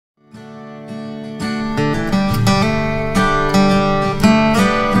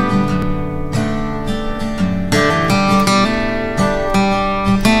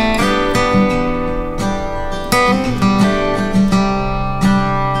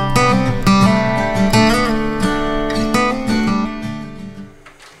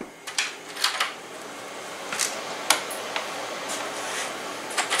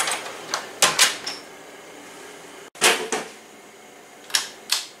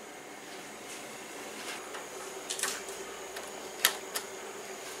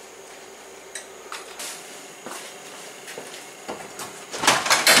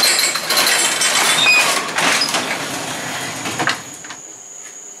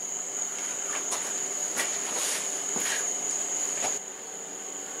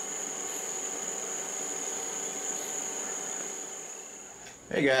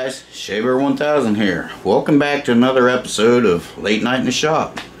Hey guys, Shaver 1000 here. Welcome back to another episode of Late Night in the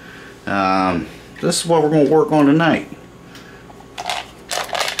Shop. This is what we're going to work on tonight.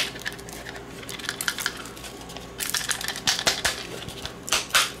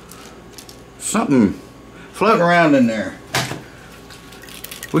 Something floating around in there.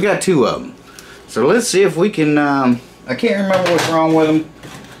 We got two of them. So let's see if we can, I can't remember what's wrong with them.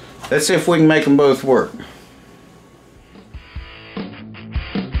 Let's see if we can make them both work.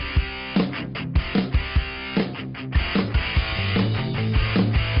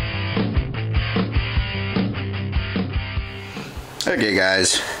 Okay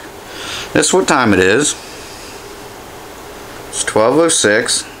guys, this is what time it is. It's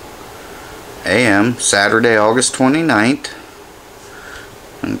 12:06 a.m. Saturday, August 29th.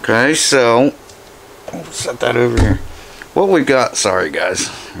 Okay, so I'll set that over here. What we got, sorry guys,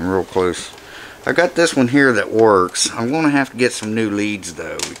 I'm real close. I got this one here that works. I'm going to have to get some new leads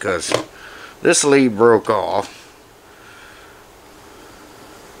though, because this lead broke off.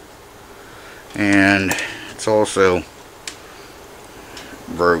 And it's also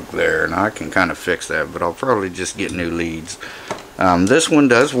broke there, and I can kind of fix that, but I'll probably just get new leads. This one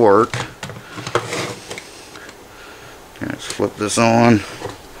does work. Let's flip this on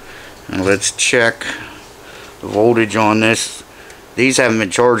and let's check the voltage on this. These haven't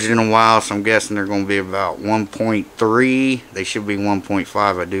been charged in a while, so I'm guessing they're going to be about 1.3. They should be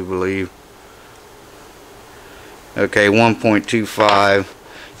 1.5, I do believe. Okay, 1.25.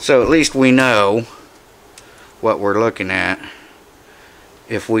 So at least we know what we're looking at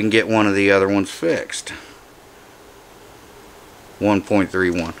if we can get one of the other ones fixed.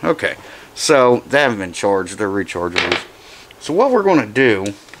 1.31. Okay, so they haven't been charged, they're rechargeables. So what we're going to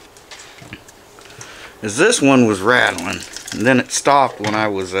do is, this one was rattling and then it stopped when I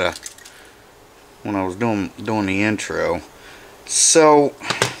was doing the intro. So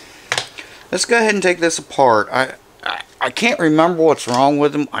let's go ahead and take this apart. I can't remember what's wrong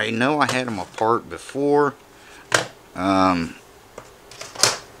with them. I know I had them apart before.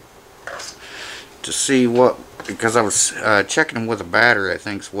 To see what, because I was checking them with a battery, I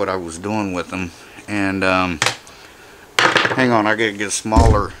think is what I was doing with them. And hang on, I gotta get a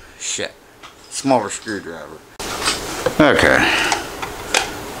smaller screwdriver. Okay,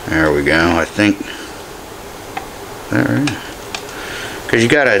 there we go. I think there, because you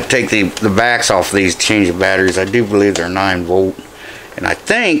gotta take the backs off these to change the batteries. I do believe they're 9-volt, and I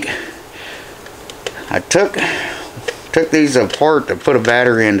think I took these apart to put a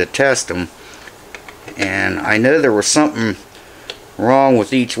battery in to test them. And I know there was something wrong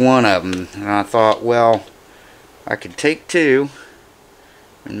with each one of them, and I thought, well, I could take two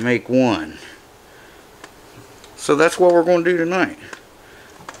and make one. So that's what we're going to do tonight.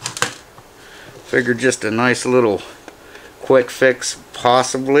 Figured just a nice little quick fix,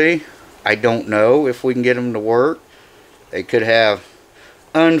 possibly. I don't know if we can get them to work. They could have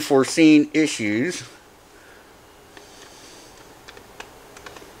unforeseen issues.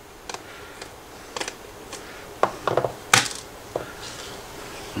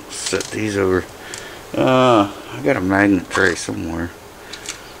 Set these over. I got a magnet tray somewhere.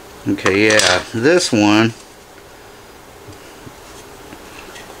 Okay, yeah, this one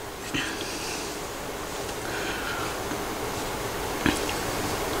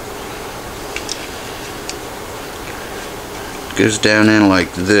goes down in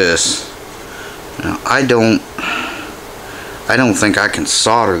like this. Now I don't think I can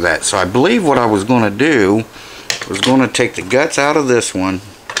solder that, so I believe what I was going to do was going to take the guts out of this one,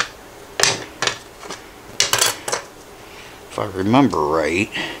 if I remember right,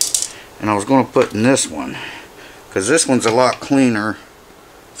 and I was going to put in this one, because this one's a lot cleaner,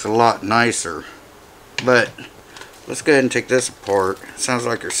 it's a lot nicer. But let's go ahead and take this apart. It sounds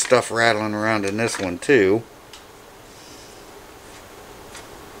like there's stuff rattling around in this one too.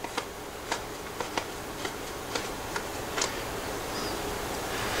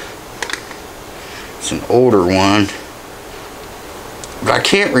 It's an older one, but I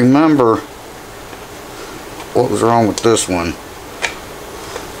can't remember what was wrong with this one.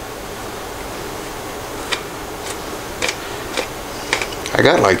 I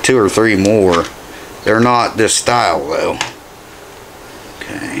got like 2 or 3 more. They're not this style though.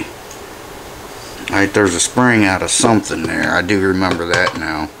 Okay. Alright, there's a spring out of something there. I do remember that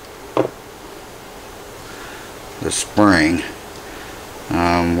now. The spring.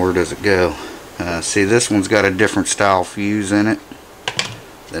 Where does it go? See, this one's got a different style fuse in it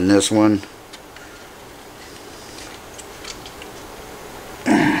than this one.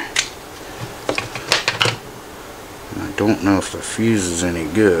 I don't know if the fuse is any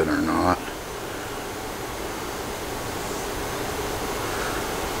good or not.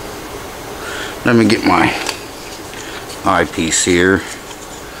 Let me get my eyepiece here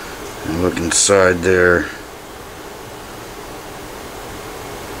and look inside there.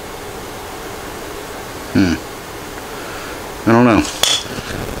 I don't know.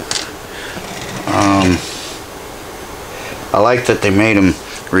 I like that they made them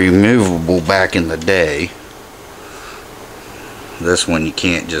removable back in the day. This one you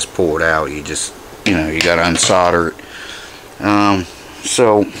can't just pull it out. You just, you know, you gotta unsolder it.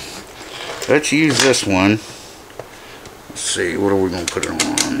 So let's use this one. Let's see, what are we gonna put it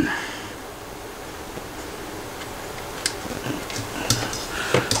on?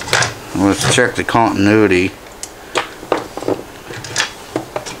 Let's check the continuity.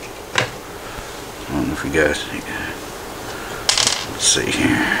 I don't know if you guys see. Let's see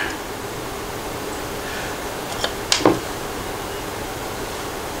here.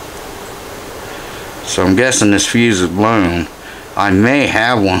 So I'm guessing this fuse is blown. I may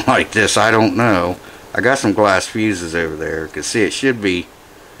have one like this, I don't know. I got some glass fuses over there. You can see it should be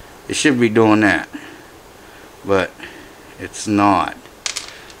doing that. But it's not.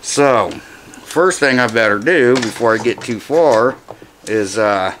 So, first thing I better do before I get too far is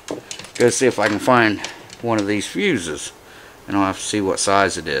go see if I can find one of these fuses. And I'll have to see what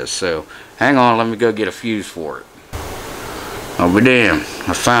size it is. So, hang on, let me go get a fuse for it. I'll be damned,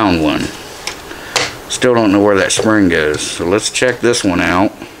 I found one. Still don't know where that spring goes. So let's check this one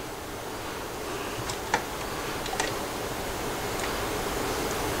out.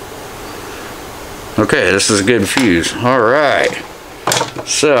 Okay, this is a good fuse. Alright.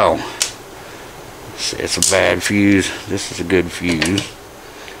 So, it's a bad fuse. This is a good fuse.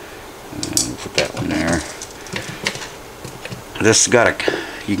 Put that one there. This got a,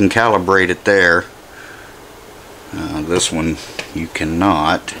 you can calibrate it there. This one you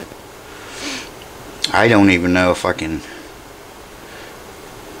cannot. I don't even know if I can.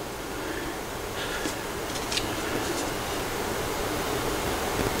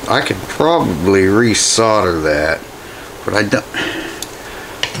 I could probably resolder that, but I don't.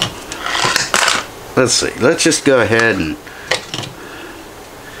 Let's see. Let's just go ahead and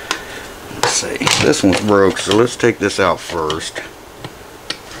let's see. This one's broke, so let's take this out first.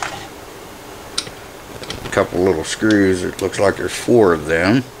 A couple little screws. It looks like there's 4 of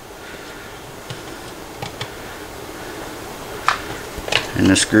them. And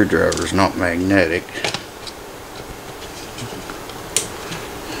this screwdriver is not magnetic.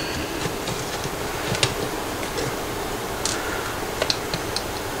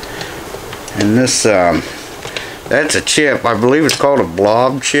 And this, that's a chip. I believe it's called a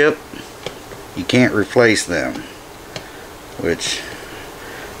blob chip. You can't replace them. Which,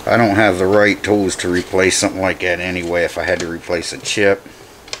 I don't have the right tools to replace something like that anyway if I had to replace a chip.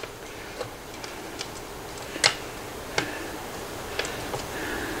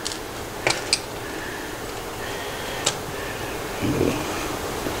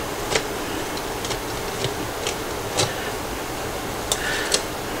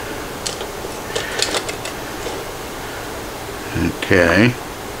 Okay,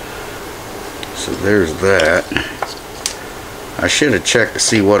 so there's that. I should have checked to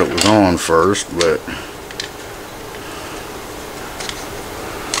see what it was on first, but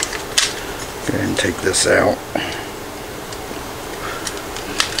go ahead and take this out.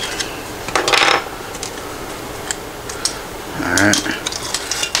 Alright,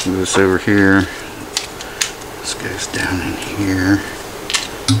 move this over here. This goes down in here.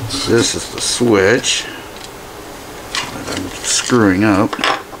 This is the switch that I'm screwing up.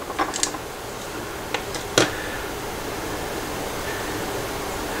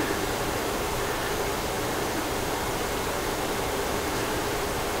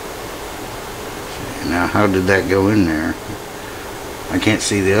 Now, how did that go in there? I can't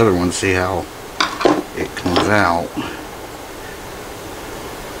see the other one, see how it comes out.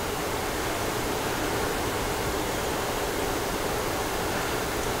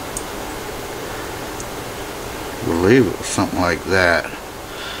 I believe it was something like that.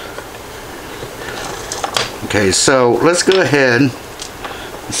 Okay, so let's go ahead.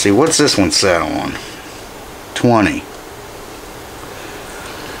 Let's see, what's this one set on? 20.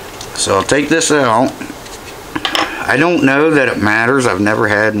 So I'll take this out. I don't know that it matters. I've never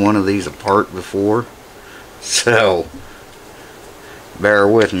had one of these apart before. So, bear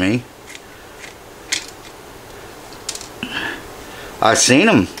with me. I've seen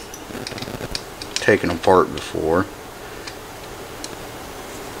them taken apart before.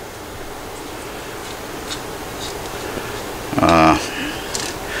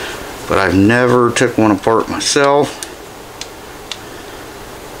 But I've never took one apart myself.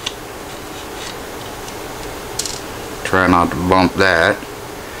 Try not to bump that.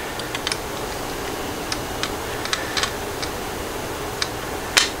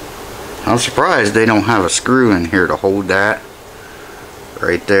 I'm surprised they don't have a screw in here to hold that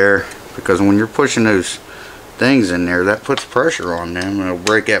right there, because when you're pushing those things in there, that puts pressure on them and it'll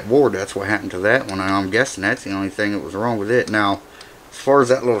break that board. That's what happened to that one. I'm guessing that's the only thing that was wrong with it. Now, as far as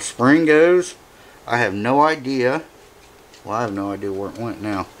that little spring goes, I have no idea. Well, I have no idea where it went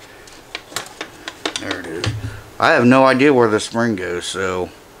now. There it is. I have no idea where the spring goes, so.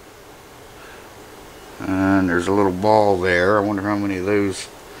 And there's a little ball there. I wonder how many of those.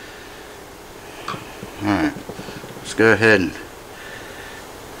 Alright, let's go ahead and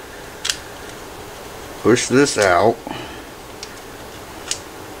push this out.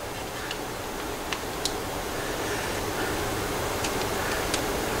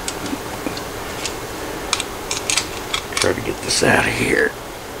 Try to get this out of here.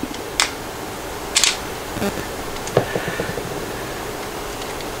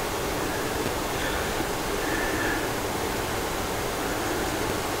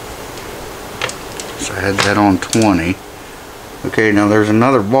 So I had that on 20. Okay, now there's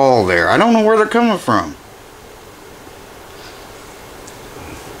another ball there. I don't know where they're coming from.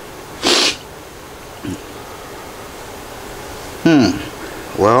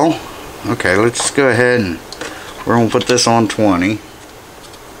 Well, okay, let's go ahead and we're going to put this on 20.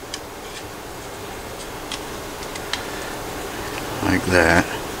 Like that.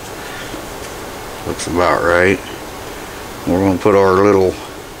 Looks about right. We're going to put our little,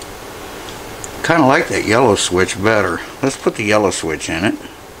 kind of like that yellow switch better. Let's put the yellow switch in it.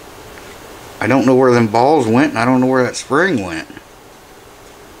 I don't know where them balls went, and I don't know where that spring went.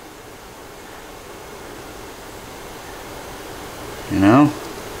 You know?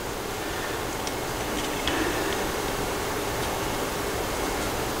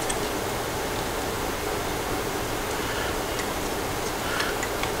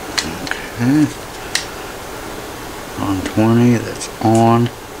 Okay. On 20, that's on.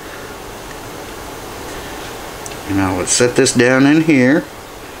 And now let's set this down in here.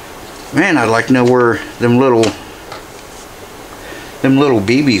 Man, I'd like to know where them little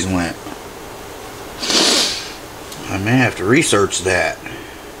BBs went. I may have to research that.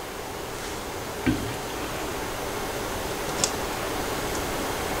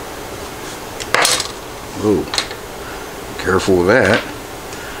 Oh, careful with that.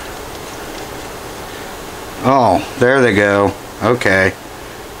 Oh, there they go. Okay.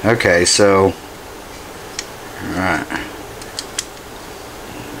 Okay, so alright.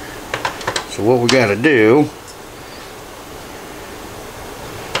 So what we gotta do,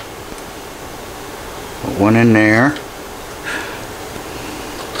 put one in there.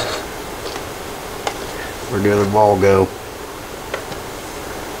 Where'd the other ball go?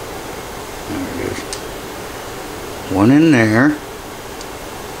 There it is. One in there.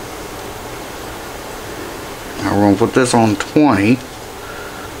 Now we're going to put this on 20.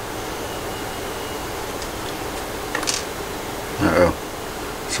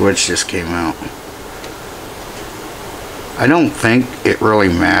 Uh-oh. Switch just came out. I don't think it really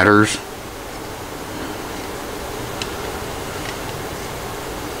matters.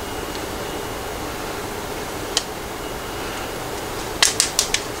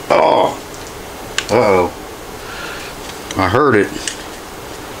 Oh. Uh-oh. I heard it.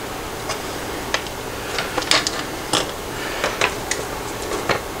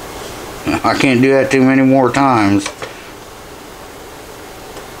 I can't do that too many more times.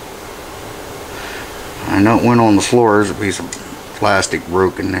 I know it went on the floor. There's a piece of plastic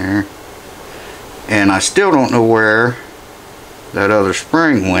broken there. And I still don't know where that other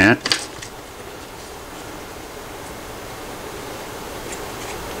spring went.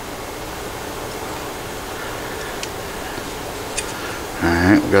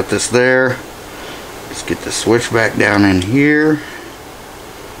 Alright, we got this there. Let's get the switch back down in here.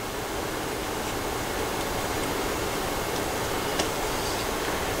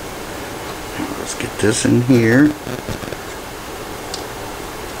 Let's get this in here.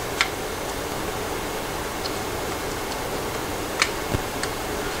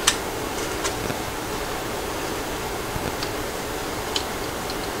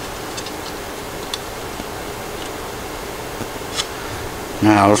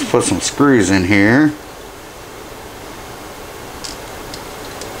 Now let's put some screws in here.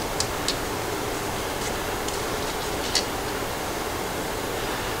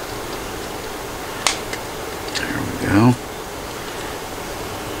 There we go.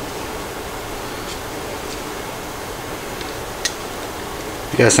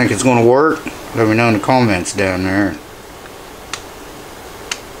 You guys think it's going to work? Let me know in the comments down there.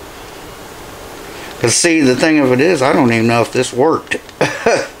 Because see, the thing of it is, I don't even know if this worked.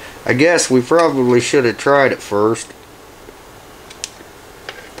 I guess we probably should have tried it first.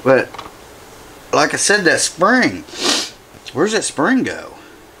 But like I said, that spring. Where's that spring go?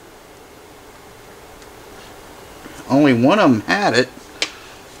 Only one of them had it.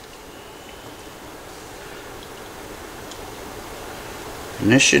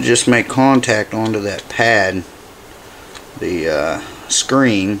 And this should just make contact onto that pad, the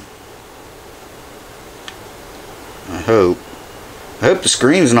screen. I hope the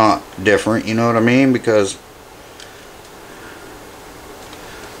screen's not different, you know what I mean? Because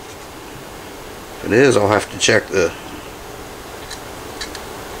if it is, I'll have to check the...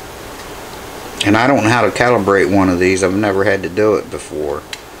 And I don't know how to calibrate one of these. I've never had to do it before.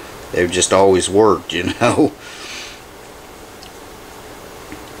 They've just always worked, you know.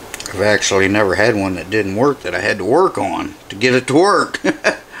 I've actually never had one that didn't work that I had to work on to get it to work.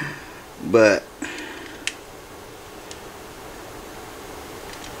 But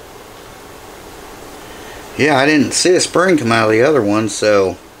yeah, I didn't see a spring come out of the other one,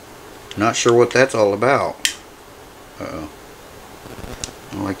 so not sure what that's all about. Uh-oh.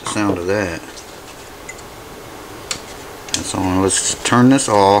 I don't like the sound of that. That's on. Let's turn this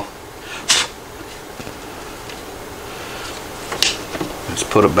off. Let's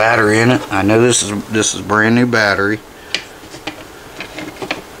put a battery in it. I know this is a brand new battery.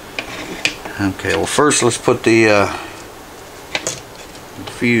 Okay, well first let's put the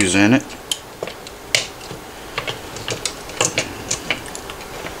fuse in it.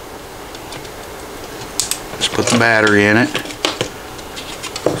 Let's put the battery in it.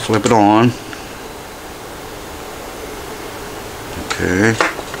 Flip it on. Okay.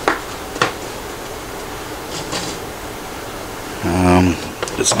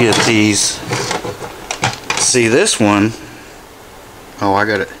 Let's get these. See this one. Oh, I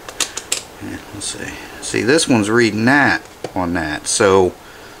got it. Yeah, let's see. See, this one's reading that on that. So,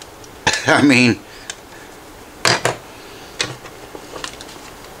 I mean,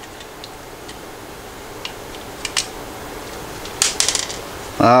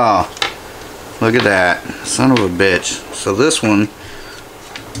 oh, look at that. Son of a bitch. So this one,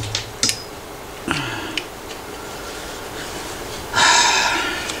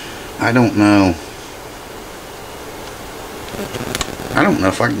 I don't know. I don't know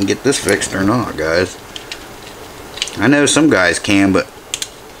if I can get this fixed or not, guys. I know some guys can, but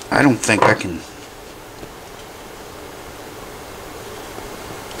I don't think I can.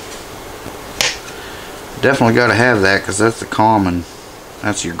 Definitely got to have that, because that's the common,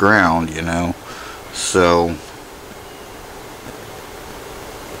 that's your ground, you know. So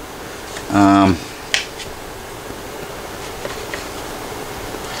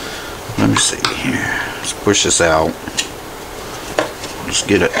let me see here. Let's push this out. Let's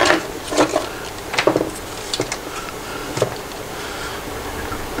get it.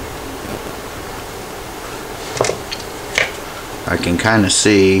 I can kind of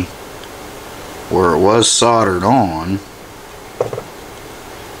see where it was soldered on.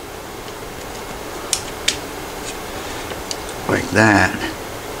 Like that.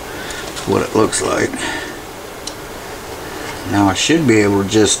 That's what it looks like. Now I should be able to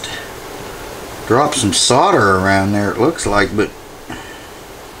just drop some solder around there, it looks like, but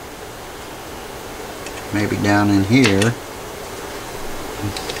maybe down in here.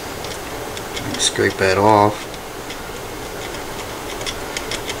 Scrape that off.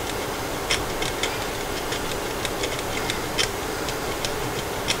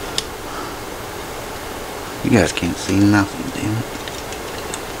 You guys can't see nothing, damn it.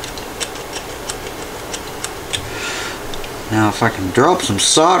 Now if I can drop some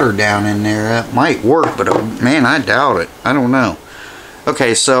solder down in there, that might work, but man, I doubt it. I don't know.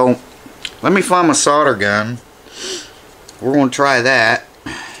 Okay, so let me find my solder gun. We're going to try that.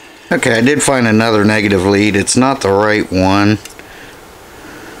 Okay, I did find another negative lead. It's not the right one,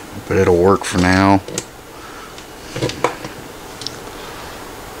 but it'll work for now.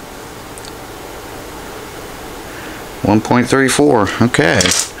 .34. Okay.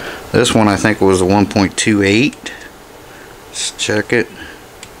 This one I think was a 1.28. Let's check it.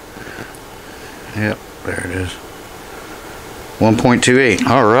 Yep, there it is. 1.28.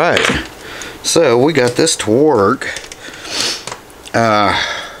 Alright. So we got this to work.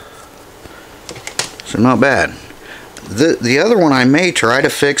 So not bad. The other one, I may try to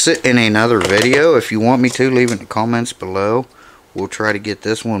fix it in another video. If you want me to, leave it in the comments below. We'll try to get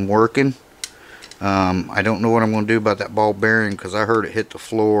this one working. I don't know what I'm going to do about that ball bearing, because I heard it hit the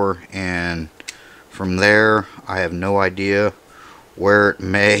floor, and from there I have no idea where it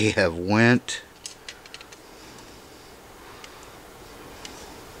may have went.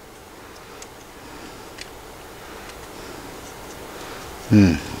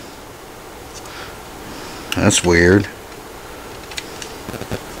 That's weird.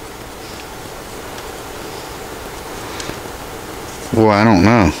 Well, I don't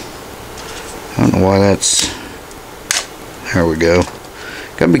know. I don't know why that's... There we go.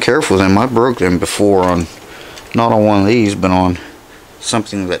 Gotta be careful with them. I broke them before on, not on one of these, but on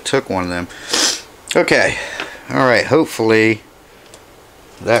something that took one of them. Okay. Alright, hopefully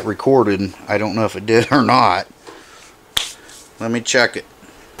that recorded. I don't know if it did or not. Let me check it.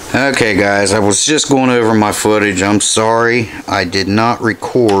 Okay guys, I was just going over my footage. I'm sorry I did not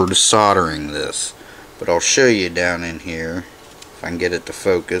record soldering this, but I'll show you down in here if I can get it to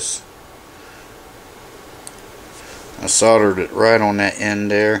focus. I soldered it right on that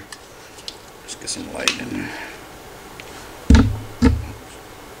end there. Let's get some light in there.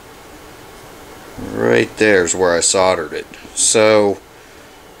 Right there's where I soldered it. So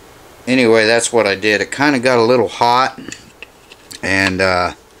anyway, that's what I did. It kind of got a little hot, and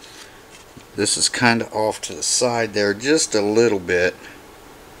this is kind of off to the side there just a little bit.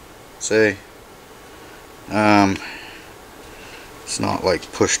 See? It's not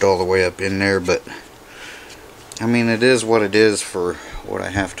like pushed all the way up in there, but I mean, it is what it is for what I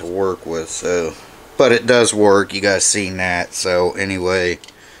have to work with. So, but it does work. You guys seen that. So anyway,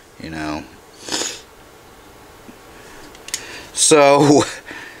 you know. So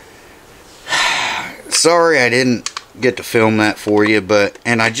sorry I didn't get to film that for you, but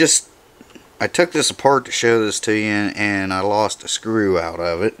I took this apart to show this to you, and I lost a screw out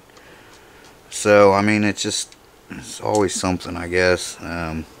of it. So I mean, it's always something, I guess.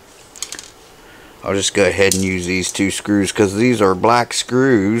 I'll just go ahead and use these two screws because these are black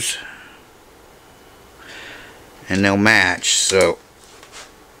screws and they'll match. So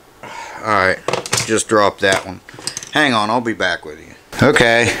alright, just drop that one. Hang on, I'll be back with you.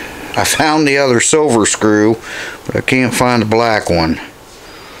 Okay, I found the other silver screw, but I can't find the black one.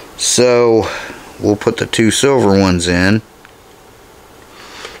 So we'll put the two silver ones in.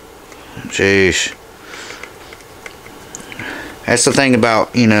 Jeez. That's the thing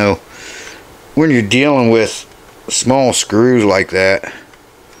about, you know, when you're dealing with small screws like that.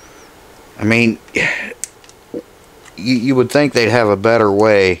 I mean, you would think they'd have a better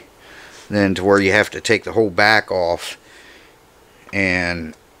way than to where you have to take the whole back off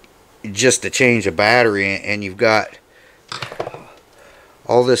and just to change a battery, and you've got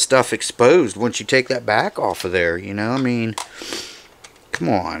all this stuff exposed once you take that back off of there, you know. I mean, come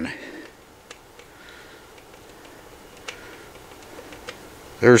on.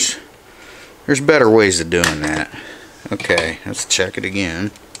 There's better ways of doing that. Okay, let's check it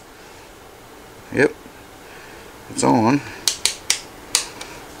again. Yep, it's on.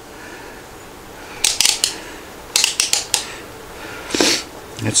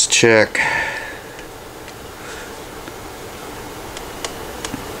 Let's check.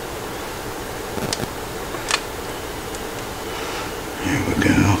 There we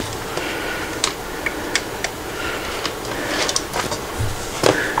go.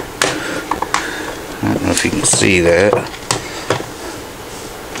 I don't know if you can see that.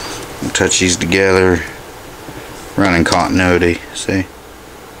 I'll touch these together. Running continuity, see?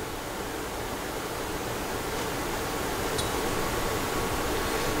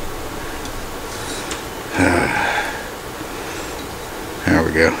 There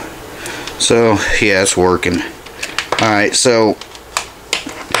we go. So, yeah, it's working. Alright, so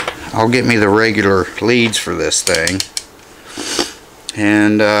I'll get me the regular leads for this thing.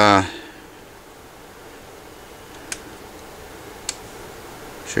 And,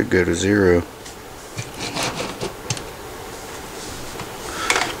 should go to 0.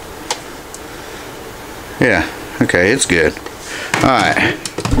 Yeah, okay, it's good. Alright.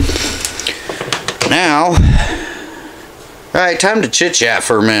 Now, alright, time to chit chat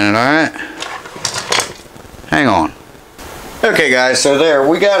for a minute, alright? Hang on. Okay guys, so there,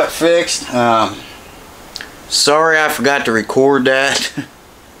 we got it fixed. Sorry I forgot to record that.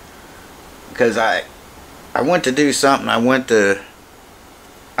 Because I went to do something. I went to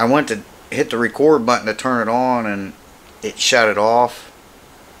hit the record button to turn it on, and it shut it off.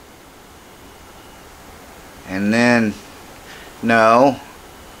 And then, no,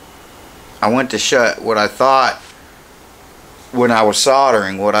 I went to shut what I thought, when I was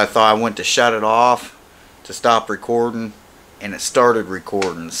soldering, I went to shut it off to stop recording, and it started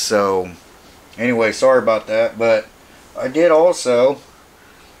recording. So anyway, sorry about that. But I did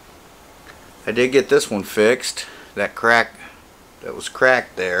get this one fixed. That crack that was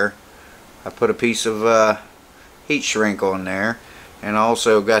cracked there, I put a piece of heat shrink on there, and I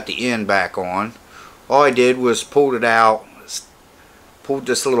also got the end back on. All I did was pulled it out, pulled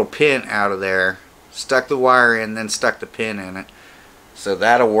this little pin out of there, stuck the wire in, then stuck the pin in it. So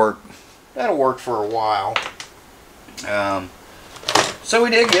that'll work for a while. So we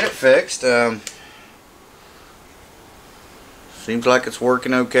did get it fixed. Seems like it's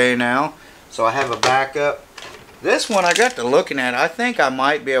working okay now. So I have a backup. This one I got to looking at, I think I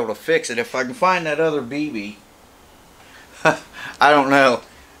might be able to fix it if I can find that other BB. I don't know.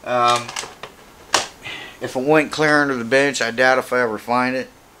 If it went clear under the bench, I doubt if I ever find it.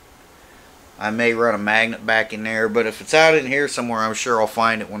 I may run a magnet back in there, but if it's out in here somewhere, I'm sure I'll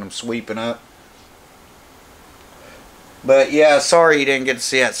find it when I'm sweeping up. But yeah, sorry you didn't get to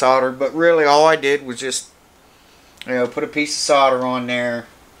see that solder, but really all I did was just, you know, put a piece of solder on there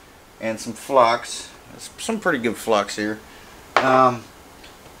and some flux. Some pretty good flux here.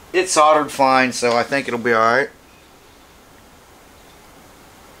 It's soldered fine, so I think it'll be alright.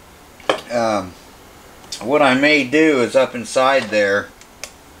 What I may do is up inside there,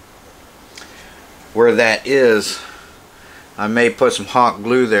 where that is, I may put some hot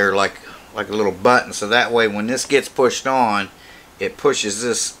glue there like a little button, so that way when this gets pushed on, it pushes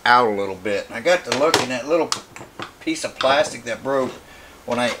this out a little bit. I got to looking at that little piece of plastic that broke.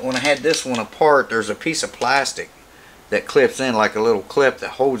 When I had this one apart, there's a piece of plastic that clips in like a little clip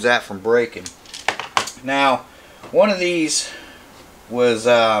that holds that from breaking. Now, one of these was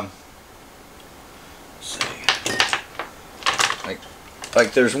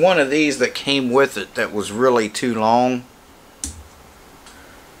like there's one of these that came with it that was really too long,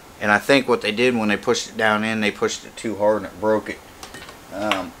 and I think what they did when they pushed it down in, they pushed it too hard and it broke it.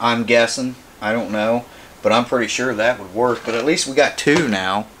 I'm guessing, I don't know, but I'm pretty sure that would work. But at least we got two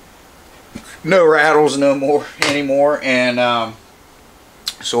now. No rattles no more anymore, and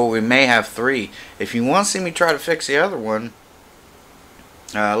so we may have three. If you want to see me try to fix the other one,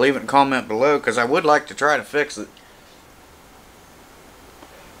 leave it in a comment below, because I would like to try to fix it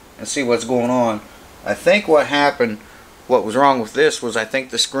and see what's going on. I think what happened, what was wrong with this was I think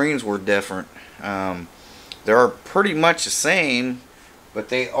the screens were different. They're pretty much the same, but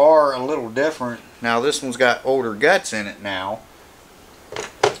they are a little different. Now this one's got older guts in it now,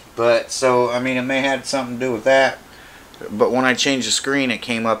 but so I mean it may have something to do with that. But when I changed the screen, it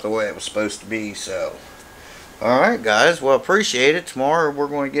came up the way it was supposed to be. So alright guys, well, appreciate it. Tomorrow we're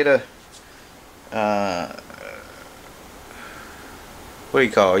going to get a what do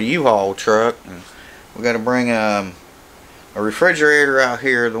you call, a U-Haul truck, and we got to bring a refrigerator out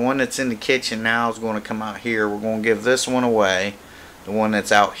here. The one that's in the kitchen now is going to come out here. We're going to give this one away, the one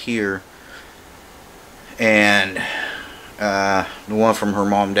that's out here, and the one from her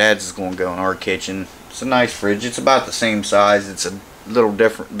mom and dad's is going to go in our kitchen. It's a nice fridge. It's about the same size. It's a little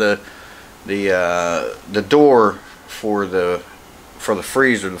different. The door for the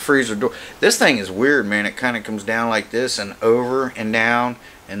freezer door, this thing is weird, man. It kind of comes down like this and over and down,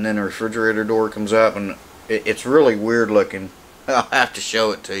 and then the refrigerator door comes up, and it's really weird looking. I'll have to show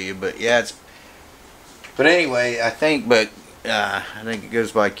it to you, but yeah, but anyway, I think it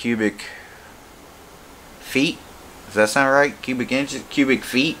goes by cubic feet. Does that sound right? Cubic inches, cubic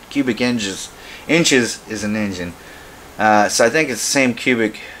feet, cubic inches. Inches is an engine. So I think it's the same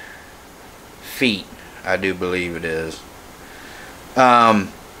cubic feet. I do believe it is.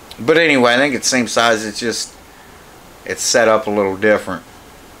 But anyway, I think it's the same size. It's just, it's set up a little different.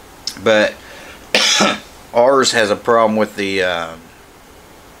 But ours has a problem with the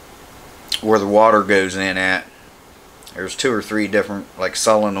where the water goes in at. There's 2 or 3 different like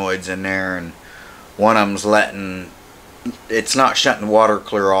solenoids in there, and one of them's it's not shutting the water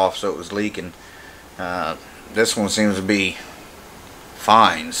clear off, so it was leaking. This one seems to be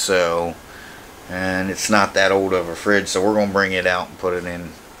fine, so, and it's not that old of a fridge, so we're gonna bring it out and put it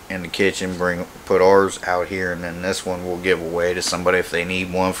in the kitchen, put ours out here, and then this one we'll give away to somebody if they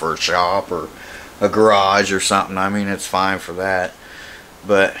need one for a shop or a garage or something. I mean, it's fine for that.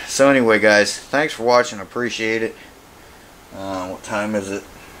 But so anyway guys, thanks for watching. I appreciate it. What time is it?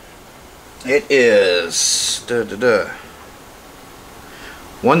 It is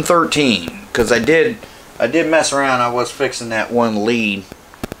 1:13, because I did mess around. I was fixing that one lead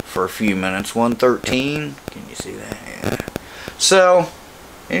for a few minutes. 1:13, can you see that? Yeah. So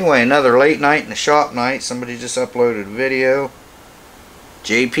anyway, another late night in the shop night. Somebody just uploaded a video.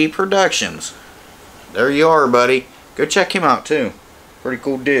 JP Productions, there you are, buddy. Go check him out too. Pretty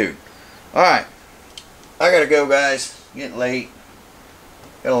cool dude. Alright, I gotta go guys, getting late.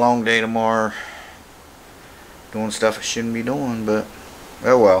 Got a long day tomorrow, doing stuff I shouldn't be doing, but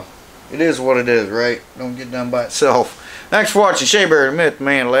oh well, it is what it is, right? Don't get done by itself. Thanks for watching. Shayberry, the Myth,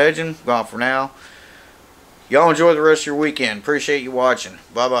 Man, Legend. Gone for now. Y'all enjoy the rest of your weekend. Appreciate you watching.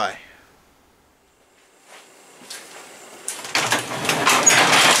 Bye bye.